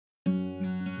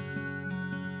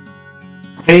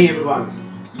Hey everyone,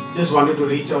 just wanted to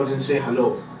reach out and say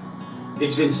hello.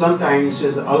 It's been some time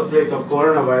since the outbreak of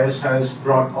coronavirus has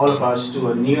brought all of us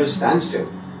to a near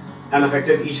standstill and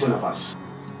affected each one of us.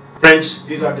 Friends,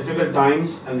 these are difficult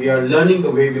times and we are learning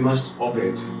the way we must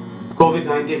operate.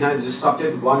 COVID-19 has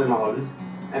disrupted one and all,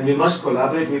 and we must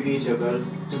collaborate with each other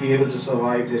to be able to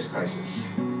survive this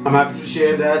crisis. I'm happy to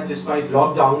share that despite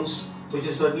lockdowns, which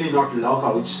is certainly not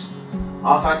lockouts,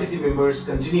 our faculty members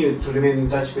continue to remain in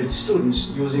touch with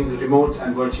students using remote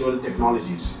and virtual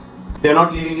technologies. They are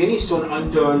not leaving any stone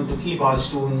unturned to keep our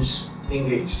students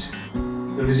engaged.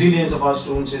 The resilience of our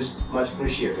students is much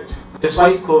appreciated.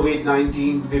 Despite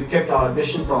COVID-19, we've kept our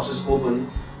admission process open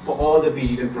for all the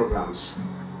PGDM programs.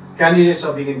 Candidates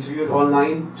are being interviewed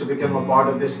online to become a part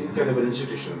of this incredible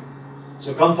institution.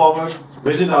 So come forward,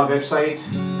 visit our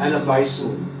website and apply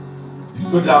soon.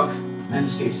 Good luck and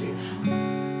stay safe.